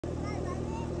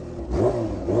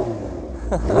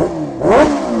Alright,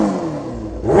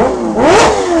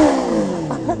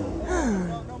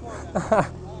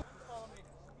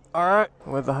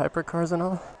 with the hypercars and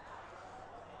all.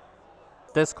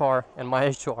 This car and my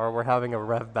H2R, we're having a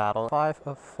rev battle. 5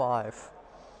 of 5.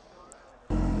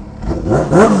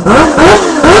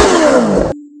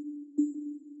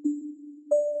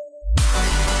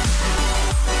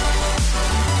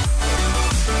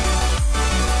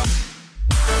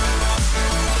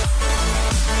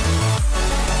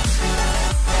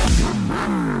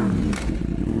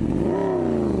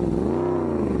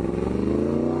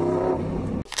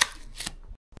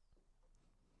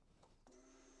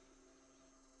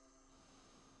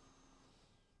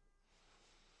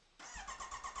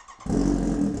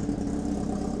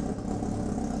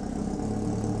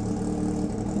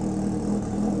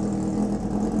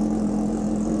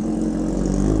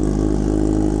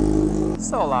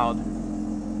 So loud.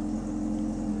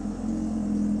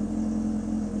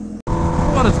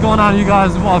 What is going on, you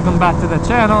guys? Welcome back to the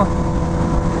channel.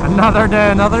 Another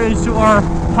day, another H2R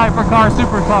Hypercar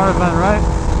Supercar event, right?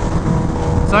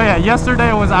 So yeah,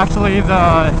 yesterday was actually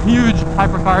the huge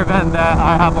Hypercar event that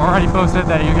I have already posted,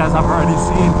 that you guys have already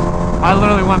seen. I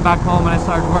literally went back home and I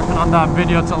started working on that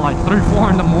video till like 3,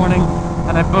 4 in the morning,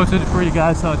 and I posted it for you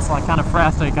guys, so it's like kind of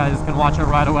fresh, so you guys can watch it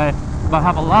right away. But I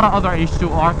have a lot of other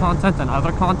H2R content and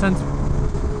other content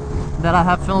that I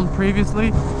have filmed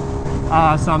previously,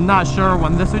 so I'm not sure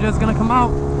when this video is going to come out.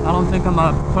 I don't think I'm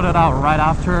going to put it out right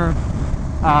after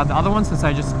the other one, since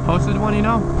I just posted one, you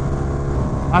know.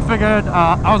 I figured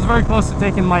I was very close to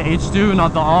taking my H2,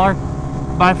 not the R,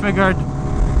 but I figured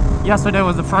yesterday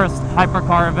was the first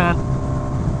Hypercar event,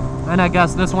 and I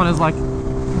guess this one is like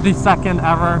the second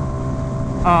ever.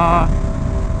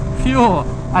 Fuel,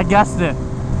 I guessed it.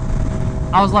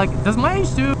 I was like, does my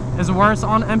H2 is worse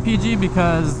on MPG,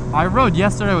 because I rode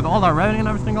yesterday with all that revving and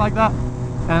everything like that,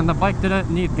 and the bike didn't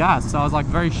need gas, so I was like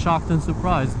very shocked and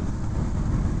surprised.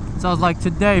 So I was like,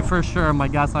 today for sure my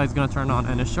gas light is gonna turn on,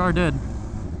 and it sure did.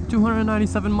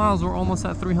 297 miles, we're almost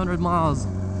at 300 miles.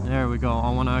 There we go. I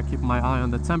want to keep my eye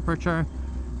on the temperature.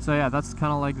 So yeah, that's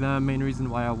kind of like the main reason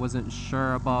why I wasn't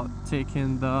sure about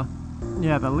taking the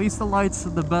least the lights,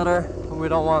 the better. We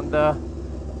don't want the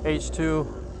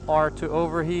H2R to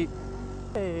overheat.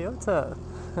 Hey, what's up?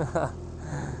 That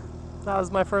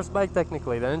was my first bike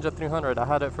technically, the Ninja 300. I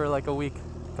had it for like a week.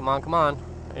 Come on, come on.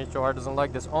 H2R doesn't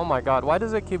like this. Oh my god, why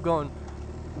does it keep going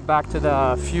back to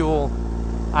the fuel?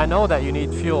 I know that you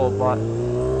need fuel, but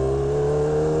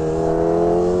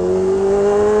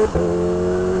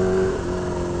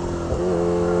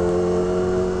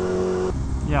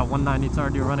yeah, 190's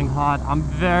already running hot. I'm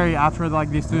very, after like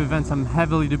these two events, I'm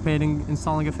heavily debating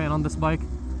installing a fan on this bike,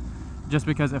 just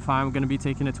because if I'm going to be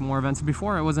taking it to more events.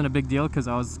 Before it wasn't a big deal, because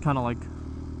I was kind of like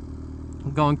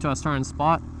going to a certain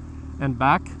spot and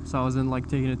back, so I wasn't like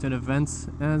taking it to the events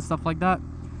and stuff like that.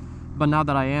 But now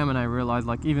that I am, and I realize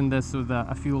like even this with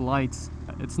a few lights,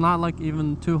 it's not like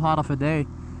even too hot of a day,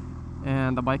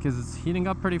 and the bike is heating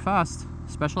up pretty fast,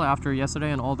 especially after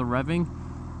yesterday and all the revving.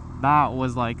 That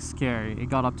was like scary. It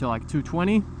got up to like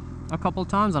 220 a couple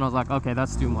times, and I was like, okay,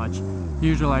 that's too much.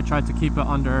 Usually I try to keep it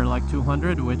under like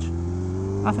 200, which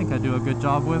I think I do a good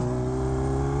job with.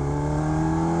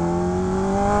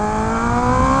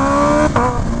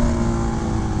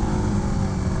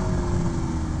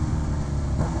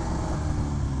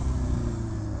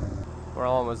 We're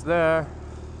almost there.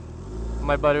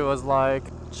 My buddy was like,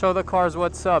 show the cars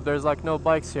what's up, there's like no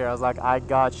bikes here. I was like, I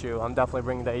got you. I'm definitely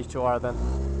bringing the H2R then.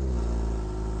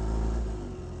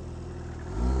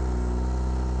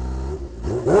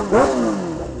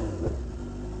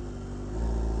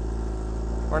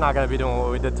 We're not gonna be doing what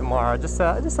we did tomorrow, just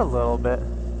a little bit.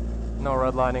 No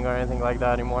redlining or anything like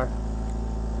that anymore.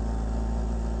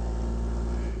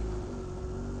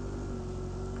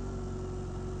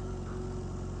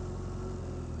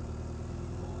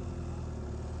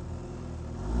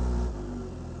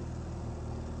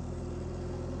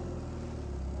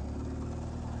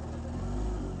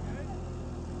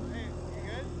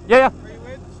 Yeah. Are you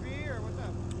with Svi or what's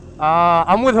up?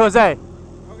 I'm with Jose.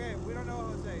 Okay, we don't know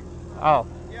Jose. Oh.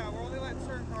 Yeah, we're only letting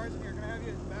certain cars in here. Can I have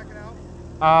you back it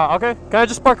out? Okay. Can I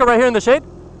just park it right here in the shade?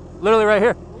 Literally right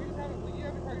here. Well, you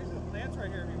have a car using the plants right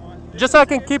here if you want. Just so I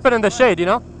can keep it in the shade, you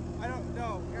know? I don't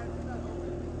know. We gotta keep that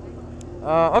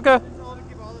open. Okay. It's all to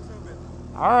keep all this open.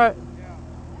 Alright. Yeah.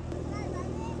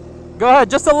 Go ahead,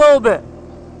 just a little bit.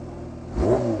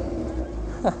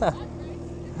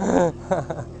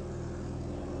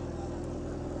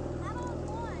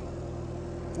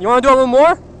 You want to do a little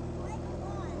more?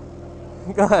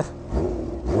 Go ahead.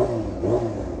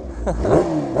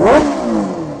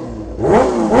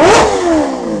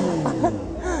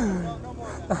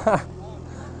 All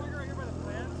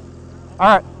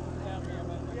right.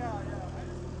 Yeah.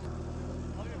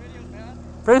 Love your videos, man.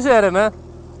 Appreciate it, man. Let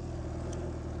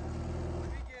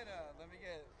me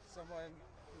get someone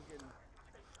who can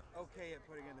okay at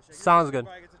putting in the shake. Sounds good.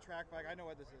 It's a track bike. I know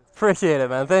what this is. Appreciate it,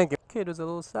 man. Thank you. Kid was a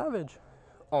little savage.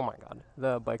 Oh my God,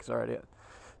 the bike's already at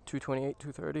 228,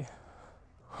 230.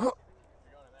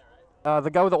 The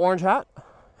guy with the orange hat,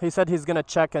 he said he's gonna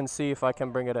check and see if I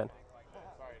can bring it in.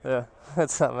 Yeah,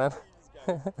 what's up, man?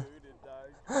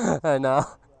 I know.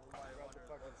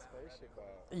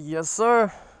 Yes,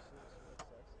 sir.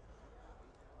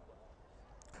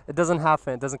 It doesn't have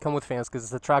fans. It doesn't come with fans because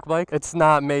it's a track bike. It's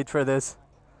not made for this.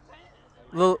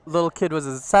 Little kid was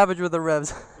a savage with the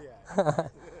revs. We're gonna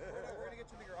get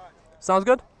to the garage. Sounds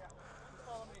good.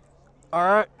 All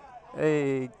right.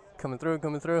 Hey, coming through.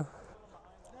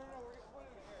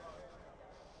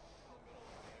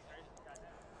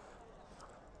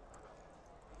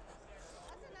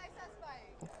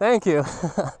 Thank you.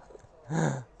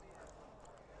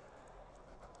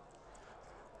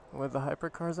 With the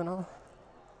hypercars and all.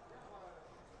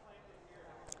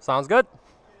 Sounds good.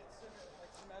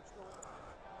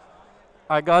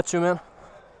 I got you, man.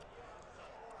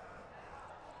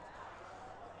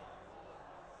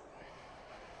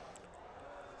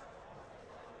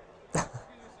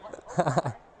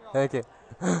 Thank you.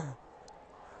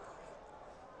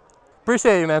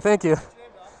 Appreciate you, man. Thank you.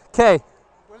 K.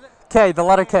 K, the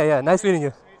letter K. Yeah, nice meeting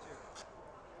you.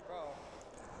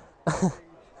 That thing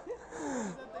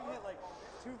hit like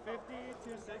 250,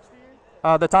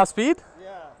 260? The top speed?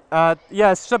 Yeah.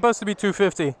 Yeah, it's supposed to be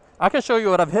 250. I can show you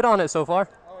what I've hit on it so far.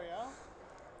 Oh, yeah?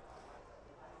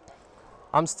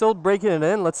 I'm still breaking it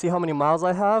in. Let's see how many miles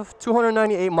I have.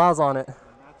 298 miles on it. That's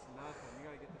nothing. You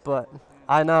gotta get this But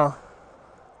I know.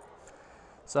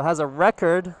 So it has a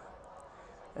record,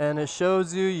 and it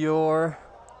shows you your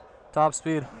top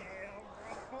speed.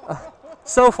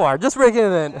 So far, just breaking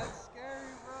it in. That's scary,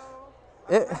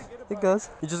 bro. It goes.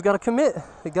 You just gotta commit.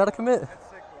 You gotta commit. That's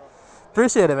sick, bro.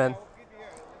 Appreciate it, man. Good to hear.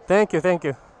 Thank you, thank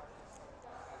you.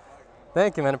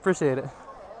 Thank you, man. Appreciate it.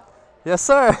 Yes,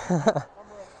 sir.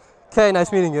 Okay, nice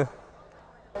meeting you.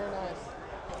 Very nice.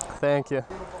 Thank you.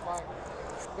 Beautiful bike.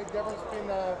 Big difference between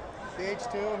the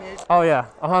H2 and the H2 Oh yeah,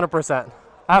 100%.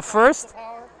 At first,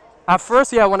 power.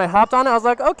 yeah, when I hopped on it, I was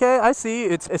like, okay, I see.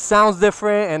 It sounds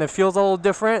different and it feels a little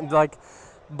different. Like,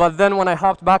 but then when I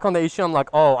hopped back on the H2, I'm like,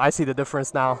 oh, I see the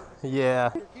difference now.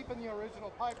 Yeah. You're keeping the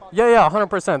original pipe on. Yeah,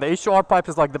 100%. The H2R pipe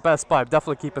is like the best pipe.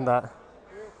 Definitely keeping that.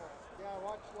 Beautiful. Yeah, I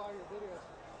watched a lot of your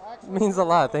videos. I actually Means a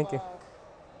lot. Thank you.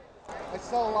 I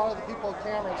sell a lot of the people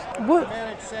cameras. What? I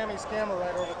manage Sammy's camera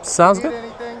right over there. Sounds If you good. need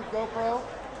anything, GoPro.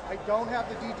 I don't have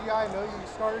the DJI. I know you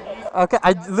started using it. Okay,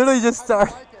 I literally just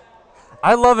started. like it.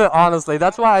 I love it, honestly.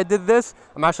 That's why I did this.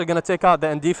 I'm actually going to take out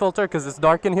the ND filter because it's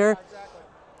dark in here. Exactly.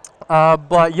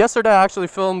 But yesterday I actually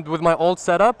filmed with my old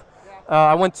setup.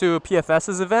 I went to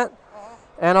PFS's event.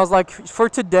 And I was like, for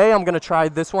today, I'm going to try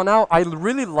this one out. I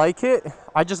really like it.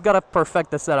 I just got to perfect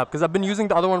the setup because I've been using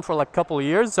the other one for like a couple of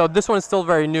years. So this one is still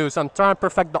very new. So I'm trying to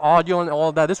perfect the audio and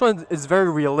all that. This one is very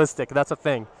realistic. That's a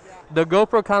thing. The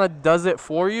GoPro kind of does it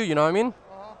for you. You know what I mean?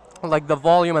 Like the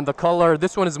volume and the color.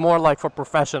 This one is more like for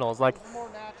professionals. Like More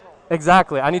natural.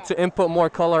 exactly. I need to input more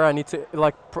color. I need to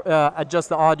like adjust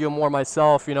the audio more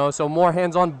myself. You know, so more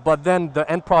hands-on. But then the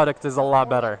end product is a lot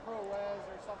better. ProRes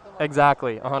or something like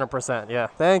Exactly. 100%. Yeah.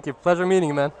 Thank you. Pleasure meeting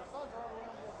you, man. that. My son's running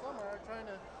around somewhere trying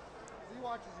to. He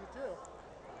watches you too.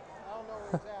 I don't know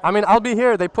where he's at. I mean, I'll be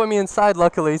here. They put me inside,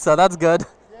 luckily, so that's good.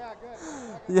 Yeah,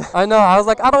 good. Yeah, I know. I was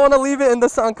like, I don't want to leave it in the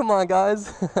sun. Come on,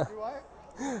 guys. Do what?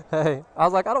 Hey, I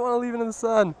was like, I don't want to leave it in the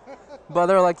sun. But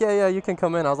they're like, yeah, you can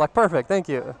come in. I was like, perfect. Thank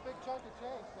you. Big chunk of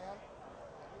change,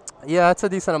 man. Yeah, it's a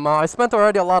decent amount. I spent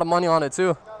already a lot of money on it,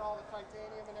 too. Got all the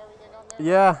titanium and everything on there.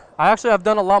 Yeah, I actually have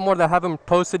done a lot more that I haven't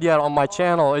posted yet on my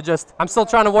channel. It just, I'm still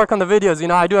trying to work on the videos. You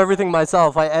know, I do everything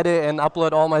myself. I edit and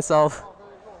upload all myself. Oh, very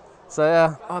cool. So,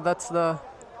 yeah. Oh, that's the...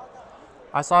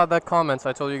 I saw the comments.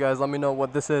 I told you guys, let me know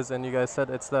what this is. And you guys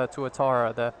said it's the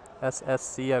H2R, the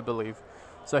SSC, I believe.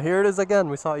 So here it is again.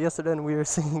 We saw it yesterday and we are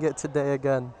seeing it today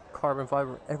again. Carbon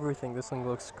fiber, everything. This thing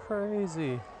looks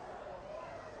crazy.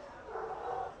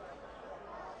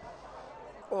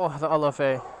 Oh, the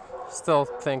LFA. Still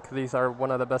think these are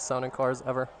one of the best sounding cars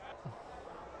ever.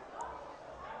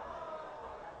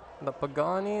 The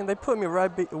Pagani, they put me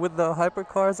right with the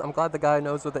hypercars. I'm glad the guy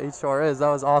knows what the H2R is. That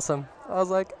was awesome. I was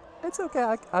like, it's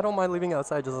okay. I don't mind leaving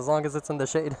outside just as long as it's in the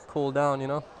shade. Cool down, you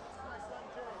know.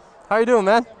 How you doing,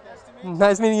 man?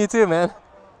 Nice meeting you too, man.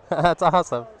 That's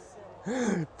awesome.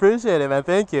 Appreciate it, man.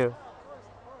 Thank you.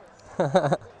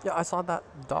 Yeah, I saw that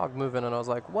dog moving and I was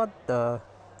like, what the?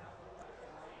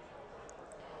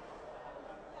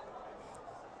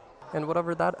 And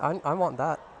whatever that, I want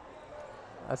that.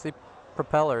 I see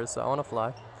propellers, so I want to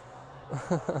fly.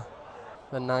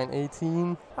 The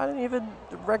 918. I didn't even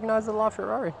recognize the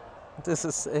LaFerrari. This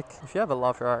is sick. If you have a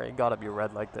LaFerrari, it gotta be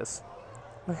red like this.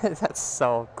 That's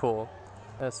so cool.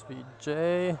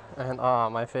 SVJ and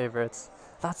my favorites.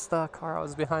 That's the car I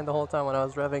was behind the whole time when I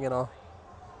was revving and all.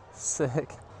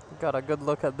 Sick. Got a good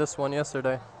look at this one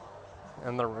yesterday.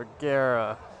 And the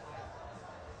Regera.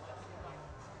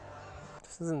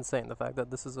 This is insane, the fact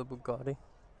that this is a Bugatti.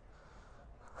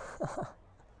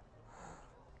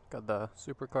 Got the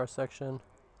supercar section.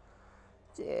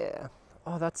 Yeah.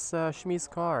 Oh, that's Shmi's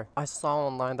car. I saw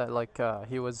online that like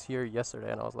he was here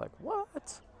yesterday and I was like,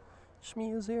 what?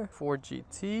 Shmi is here? Ford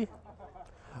GT.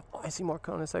 Oh, I see more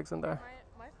Koenigseggs in there.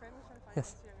 My friend was trying to find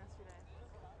yes. here yesterday.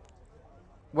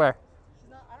 Where? She's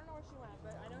not, I don't know where she went,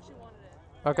 but I know she wanted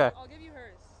it. Okay. I'll give you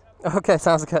hers. Okay,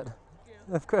 sounds good. Thank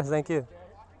you. Of course, thank you.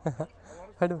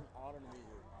 I do. Honor to meet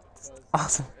you.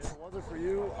 Awesome. If it wasn't for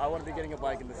you, I wouldn't be getting a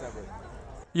bike in December.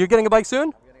 You're getting a bike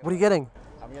soon? What are you getting?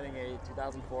 I'm getting a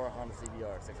 2004 Honda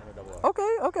CBR 600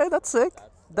 Okay, that's sick.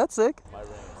 That's sick. my ring.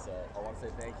 So I want to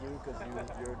say thank you because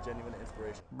you're a genuine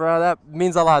inspiration. Bro, that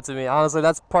means a lot to me. Honestly,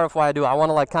 that's part of why I do. I want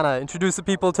to like kind of introduce the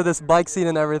people to this bike scene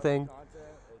and everything.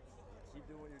 Keep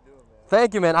doing what you're doing, man.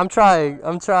 Thank you, man. I'm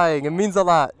trying. It means a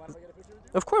lot. Mind if I get a picture?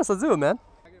 Of course, let's do it, man.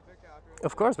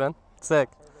 Of course, man. Sick.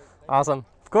 Awesome.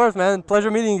 Of course, man.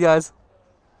 Pleasure meeting you guys.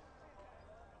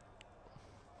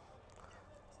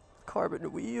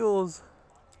 Carbon wheels.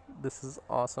 This is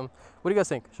awesome. What do you guys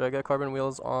think? Should I get carbon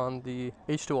wheels on the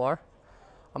H2R?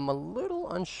 I'm a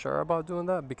little unsure about doing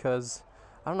that because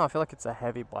I don't know. I feel like it's a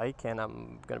heavy bike and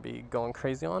I'm going to be going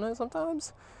crazy on it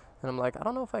sometimes. And I'm like, I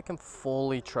don't know if I can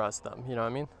fully trust them. You know what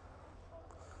I mean?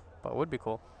 But it would be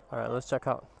cool. All right, let's check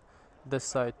out this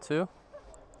side too.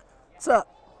 What's up?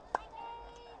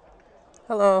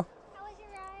 Hello. How was your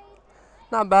ride?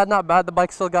 Not bad, not bad. The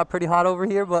bike still got pretty hot over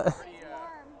here, but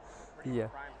yeah.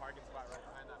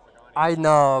 I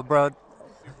know, bro.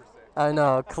 I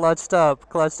know. Clutched up.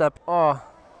 Oh,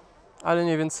 I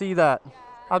didn't even see that.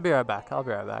 I'll be right back. Oh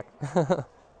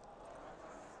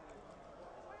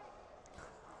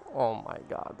my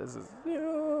God, this is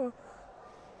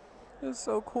this is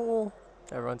so cool.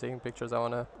 Everyone taking pictures. I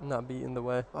wanna not be in the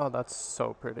way. Oh, that's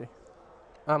so pretty.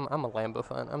 I'm a Lambo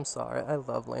fan. I'm sorry. I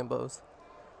love Lambos.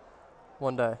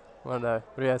 One day. What do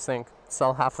you guys think?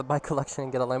 Sell half the bike collection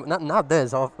and get a Lambo? Not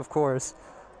this, of course.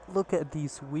 Look at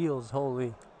these wheels.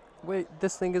 Holy. Wait,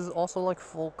 this thing is also like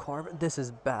full carbon. This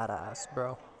is badass,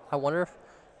 bro. I wonder if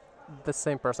the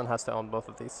same person has to own both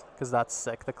of these, because that's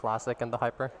sick. The classic and the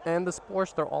hyper. And the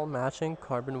sports, they're all matching.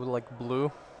 Carbon with like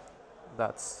blue.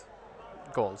 That's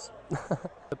goals.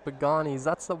 The Paganis,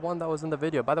 that's the one that was in the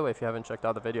video. By the way, if you haven't checked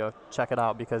out the video, check it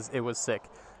out because it was sick.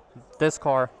 This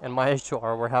car and my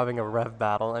H2R were having a rev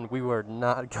battle and we were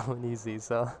not going easy,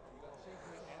 so.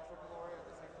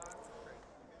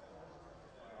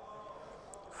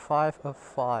 5 of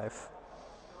 5.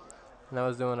 And I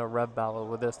was doing a rev battle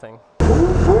with this thing.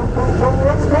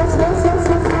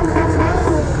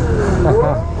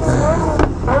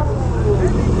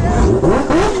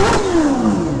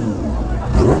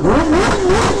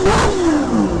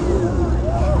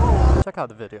 Check out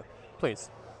the video, please.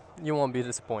 You won't be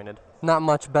disappointed. Not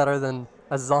much better than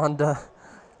a Zonda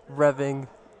revving,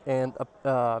 and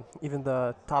even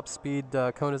the top speed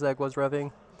Koenigsegg was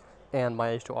revving, and my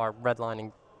H2R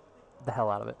redlining the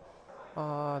hell out of it.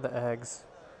 The eggs.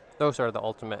 Those are the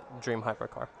ultimate dream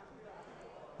hypercar.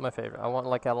 My favorite. I want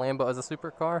like a Lambo as a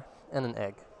supercar and an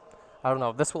egg. I don't know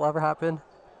if this will ever happen,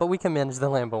 but we can manage the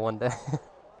Lambo one day.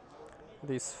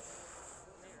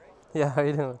 Yeah, how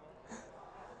you doing?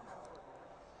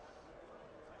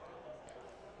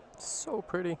 So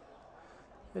pretty.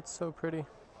 It's so pretty.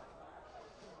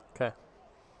 Okay.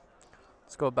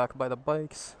 Let's go back by the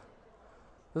bikes.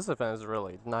 This event is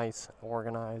really nice,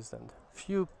 organized, and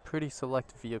few pretty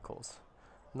select vehicles.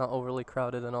 Not overly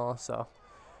crowded and all, so.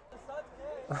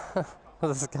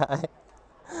 This guy.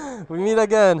 We meet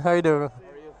again. How you doing?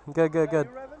 Good.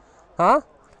 Huh?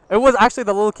 It was actually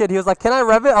the little kid. He was like, "Can I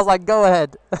rev it?" I was like, "Go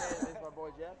ahead."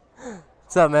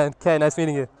 What's up, man? Okay, nice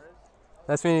meeting you.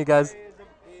 Nice meeting you guys.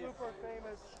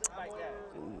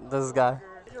 This guy.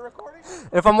 You're recording?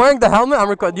 If I'm wearing the helmet, I'm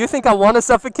recording. Do you think I want to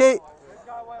suffocate? This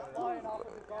guy went flying off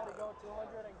his Bugatti going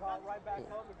 200 and got right back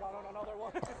up and got on another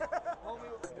one.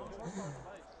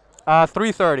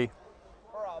 330.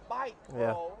 For a bike,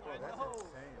 Yeah. bro.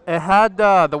 It had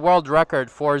the world record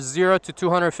for 0 to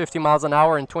 250 miles an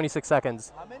hour in 26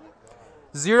 seconds. How many?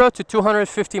 0 to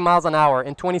 250 miles an hour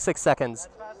in 26 seconds.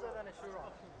 That's faster than a shoe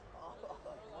run.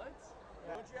 What?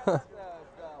 Don't you have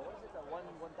the what is it, the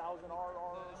 1,000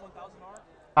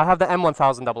 I have the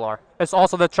M1000RR. It's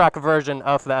also the track version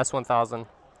of the S1000. I'll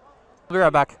be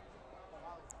right back.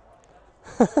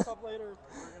 Hit us up later.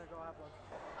 We're gonna go have lunch.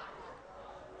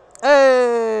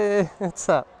 Hey, what's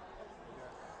up?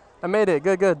 I made it.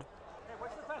 Good, good. Hey,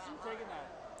 what's the fastest you've taken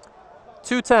that?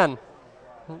 210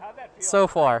 How'd that feel? so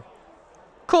far.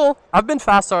 Cool. I've been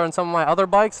faster on some of my other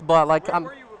bikes, but like Where I'm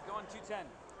were you going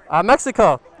 210?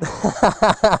 Mexico.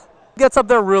 Gets up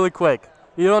there really quick.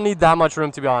 You don't need that much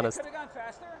room, to be honest. Could have gone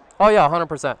faster? Oh yeah,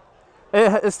 100%.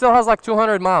 It still has like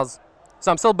 200 miles,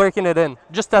 so I'm still breaking it in,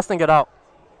 just testing it out.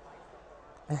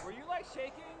 Were you like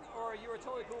shaking or you were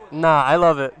totally cool with it? Nah, I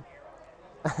love it.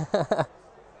 Man,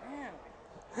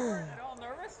 you weren't at all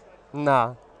nervous?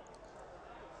 Nah.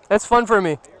 It's fun for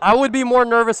me. I would be more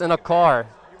nervous in a car.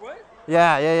 You would?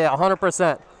 Yeah,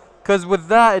 100%. Because with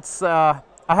that, it's I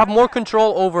have more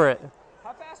control over it.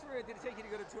 How fast did it take you to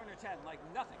go to 210? Like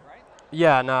nothing, right?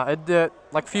 Yeah, nah, it did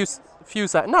like few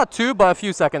seconds. Not two, but a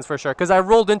few seconds for sure. Because I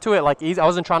rolled into it like easy. I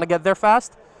wasn't trying to get there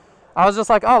fast. I was just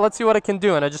like, oh, let's see what I can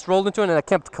do. And I just rolled into it and I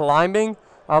kept climbing.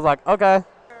 I was like, okay.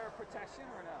 Protection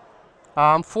or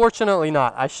no? Unfortunately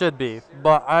not. I should be.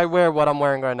 But I wear what I'm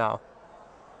wearing right now.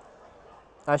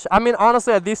 I mean,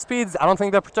 honestly, at these speeds, I don't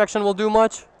think that protection will do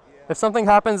much. If something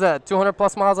happens at 200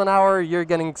 plus miles an hour, you're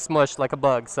getting smushed like a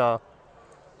bug, so.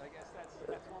 I guess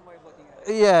that's one way of looking at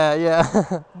it.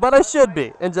 Yeah. But I should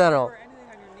be, in general. Or anything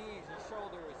on your knees, your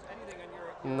shoulders, anything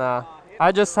on your Nah. hips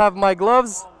I just have my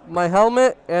gloves, my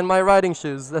helmet, and my riding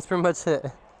shoes. That's pretty much it.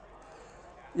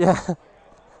 Yeah.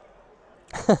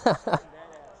 I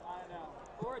know.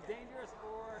 Or dangerous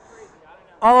or crazy, I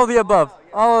don't know. All of the above.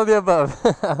 All of the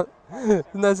above.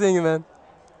 Nice seeing you, man.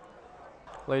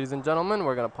 Ladies and gentlemen,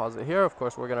 we're going to pause it here. Of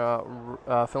course, we're going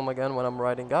to film again when I'm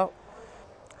riding out.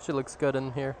 She looks good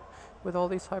in here with all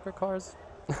these hypercars.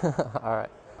 All right.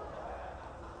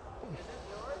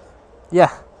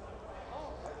 Yeah.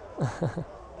 Do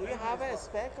you have a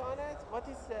spec on it? What's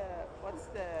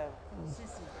the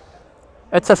CC?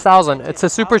 It's 1,000. It's a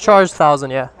supercharged 1,000,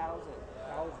 yeah. 1,000.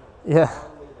 Yeah.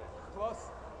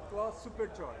 Plus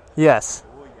supercharged. Yes.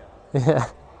 Oh yeah. Yeah.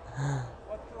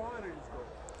 What 200 is good?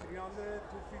 300,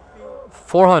 250,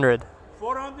 400.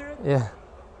 400? Yeah.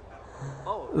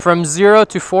 Oh, From 0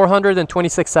 to 400 in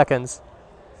 26 seconds.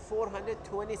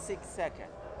 426 seconds.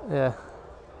 Yeah.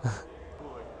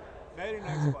 Very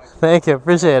nice bike. Thank you.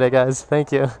 Appreciate it, guys.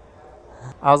 Thank you.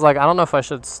 I was like, I don't know if I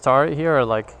should start it here or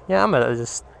like, yeah, I'm going to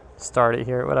just start it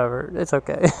here. Whatever. It's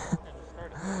okay.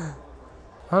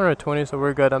 120, so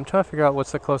we're good. I'm trying to figure out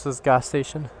what's the closest gas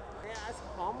station. May I ask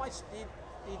how much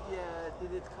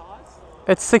did it cost?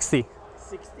 It's 60.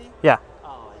 60? Yeah.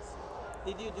 Oh, I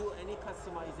see. Did you do any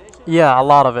customization? Yeah, a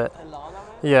lot of it. A lot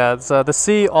of it? Yeah, it's the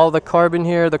C, all the carbon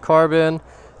here, the carbon,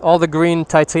 all the green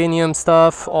titanium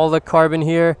stuff, all the carbon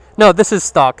here. No, this is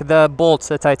stock. The bolts,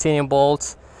 the titanium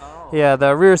bolts. Oh. Yeah,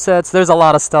 the rear sets. There's a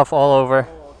lot of stuff all over.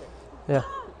 Oh, okay. Yeah.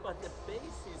 But the base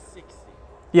is 60.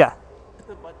 Yeah.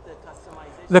 But the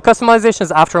customization. The customization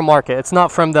is aftermarket. It's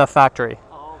not from the factory.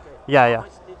 Oh, okay. Yeah, How yeah.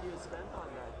 much did you spend on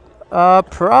that?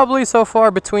 Probably so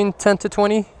far between 10 to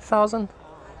 20,000.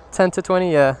 10 to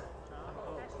 20, yeah.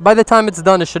 By the time it's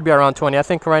done, it should be around 20. I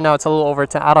think right now it's a little over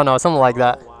 10. I don't know, something like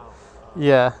that. Oh, wow.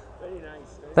 Yeah. Very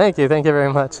nice. Thank you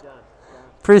very much. Well done.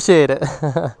 Appreciate it.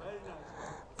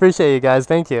 Appreciate you guys.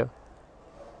 Thank you.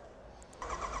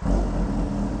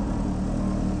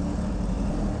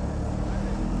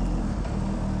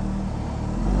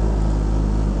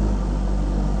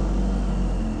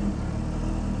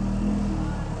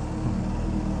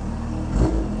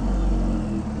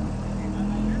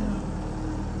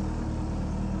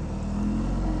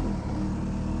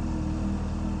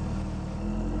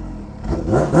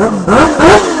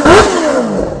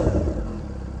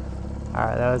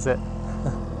 Alright, that was it.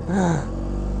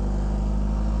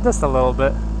 Just a little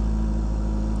bit.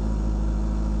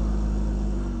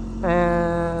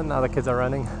 And now the kids are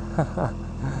running.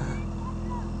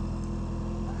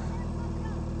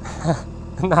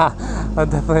 Nah, I'm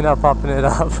definitely not popping it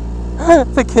up.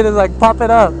 The kid is like, pop it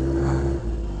up.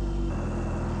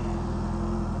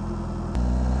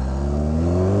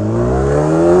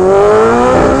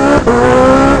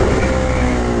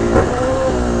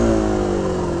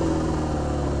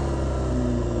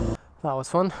 That was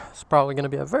fun. It's probably going to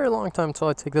be a very long time until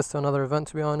I take this to another event,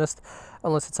 to be honest.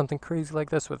 Unless it's something crazy like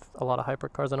this with a lot of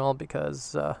hypercars and all,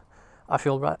 because I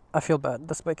feel bad.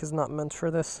 This bike is not meant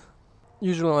for this.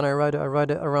 Usually when I ride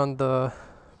it around the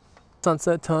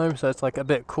sunset time, so it's like a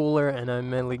bit cooler, and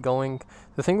I'm mainly going.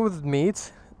 The thing with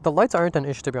meets, the lights aren't an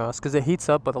issue, to be honest, because it heats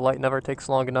up, but the light never takes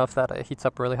long enough that it heats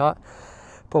up really hot.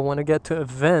 But when I get to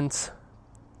events,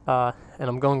 and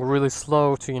I'm going really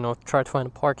slow to, you know, try to find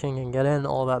a parking and get in,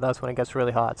 all that, that's when it gets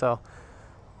really hot. So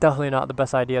definitely not the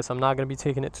best idea. So I'm not going to be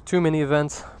taking it to too many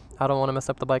events. I don't want to mess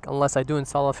up the bike unless I do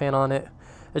install a fan on it.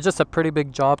 It's just a pretty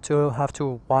big job to have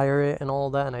to wire it and all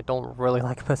that, and I don't really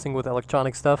like messing with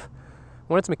electronic stuff.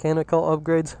 When it's mechanical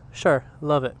upgrades, sure,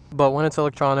 love it. But when it's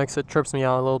electronics, it trips me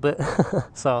out a little bit.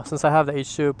 So since I have the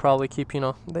H2, probably keep, you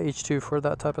know, the H2 for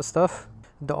that type of stuff.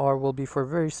 The R will be for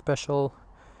very special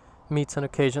meets and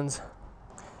occasions.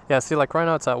 Yeah, see, like right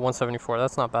now it's at 174.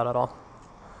 That's not bad at all.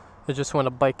 It's just when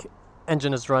a bike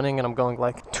engine is running and I'm going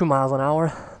like 2 miles an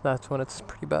hour, that's when it's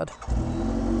pretty bad.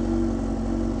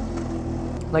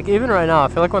 Like even right now, I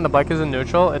feel like when the bike is in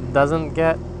neutral, it doesn't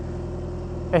get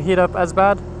a heat up as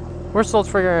bad. We're still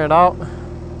figuring it out.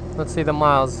 Let's see the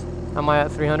miles. Am I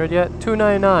at 300 yet?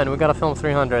 299. We gotta film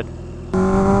 300.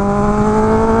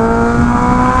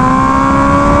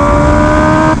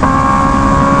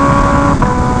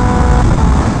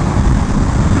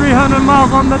 300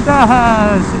 miles on the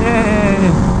dash. Yay!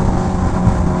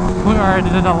 We already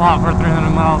did a lot for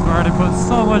 300 miles. We already put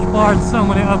so much parts, so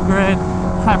many upgrades,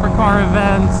 hypercar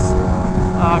events,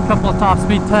 a couple of top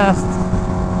speed tests.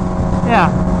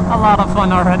 Yeah. A lot of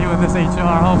fun already with this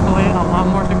H2R, hopefully a lot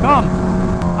more to come.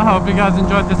 I hope you guys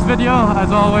enjoyed this video.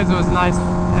 As always, it was nice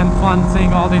and fun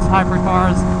seeing all these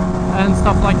hypercars and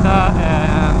stuff like that,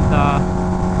 and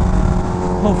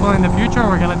hopefully in the future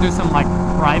we're gonna do some like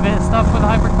private stuff with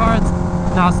hypercars.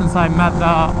 Now since I met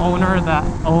the owner that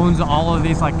owns all of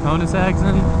these like Koenigseggs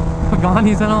and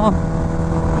Pagani's and all,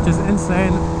 which is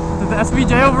insane. Did the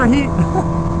SVJ overheat?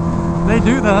 They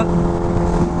do that.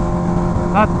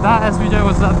 That SVJ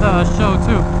was at the show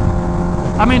too.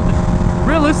 I mean,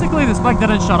 realistically this bike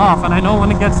didn't shut off, and I know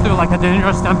when it gets to like a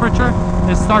dangerous temperature,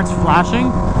 it starts flashing,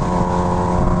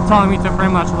 telling me to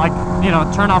pretty much like, you know,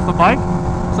 turn off the bike.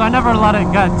 So I never let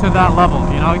it get to that level,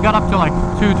 you know. It got up to like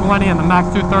 220 and the max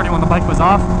 230 when the bike was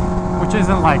off, which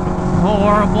isn't like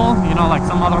horrible, you know, like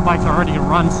some other bikes already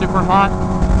run super hot.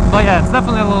 But yeah, it's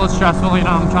definitely a little stressful, you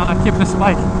know. I'm trying to keep this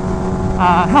bike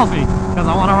healthy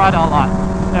because I want to ride it a lot.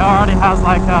 It already has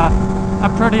like a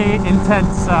pretty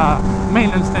intense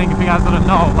maintenance thing, if you guys didn't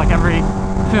know. Like every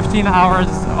 15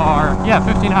 hours or, yeah,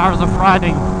 15 hours of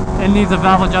riding, it needs a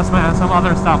valve adjustment and some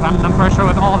other stuff. And I'm pretty sure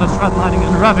with all this red lining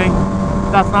and revving,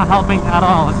 that's not helping at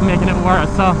all. It's making it worse.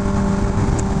 So,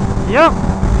 yep,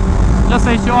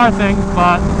 just H2R thing,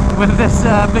 but with this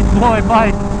big boy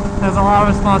bike, there's a lot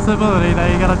of responsibility that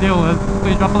you gotta deal with.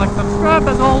 Please drop a like, subscribe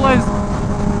as always.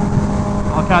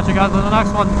 I'll catch you guys in the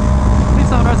next one.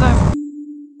 Peace out, ride safe.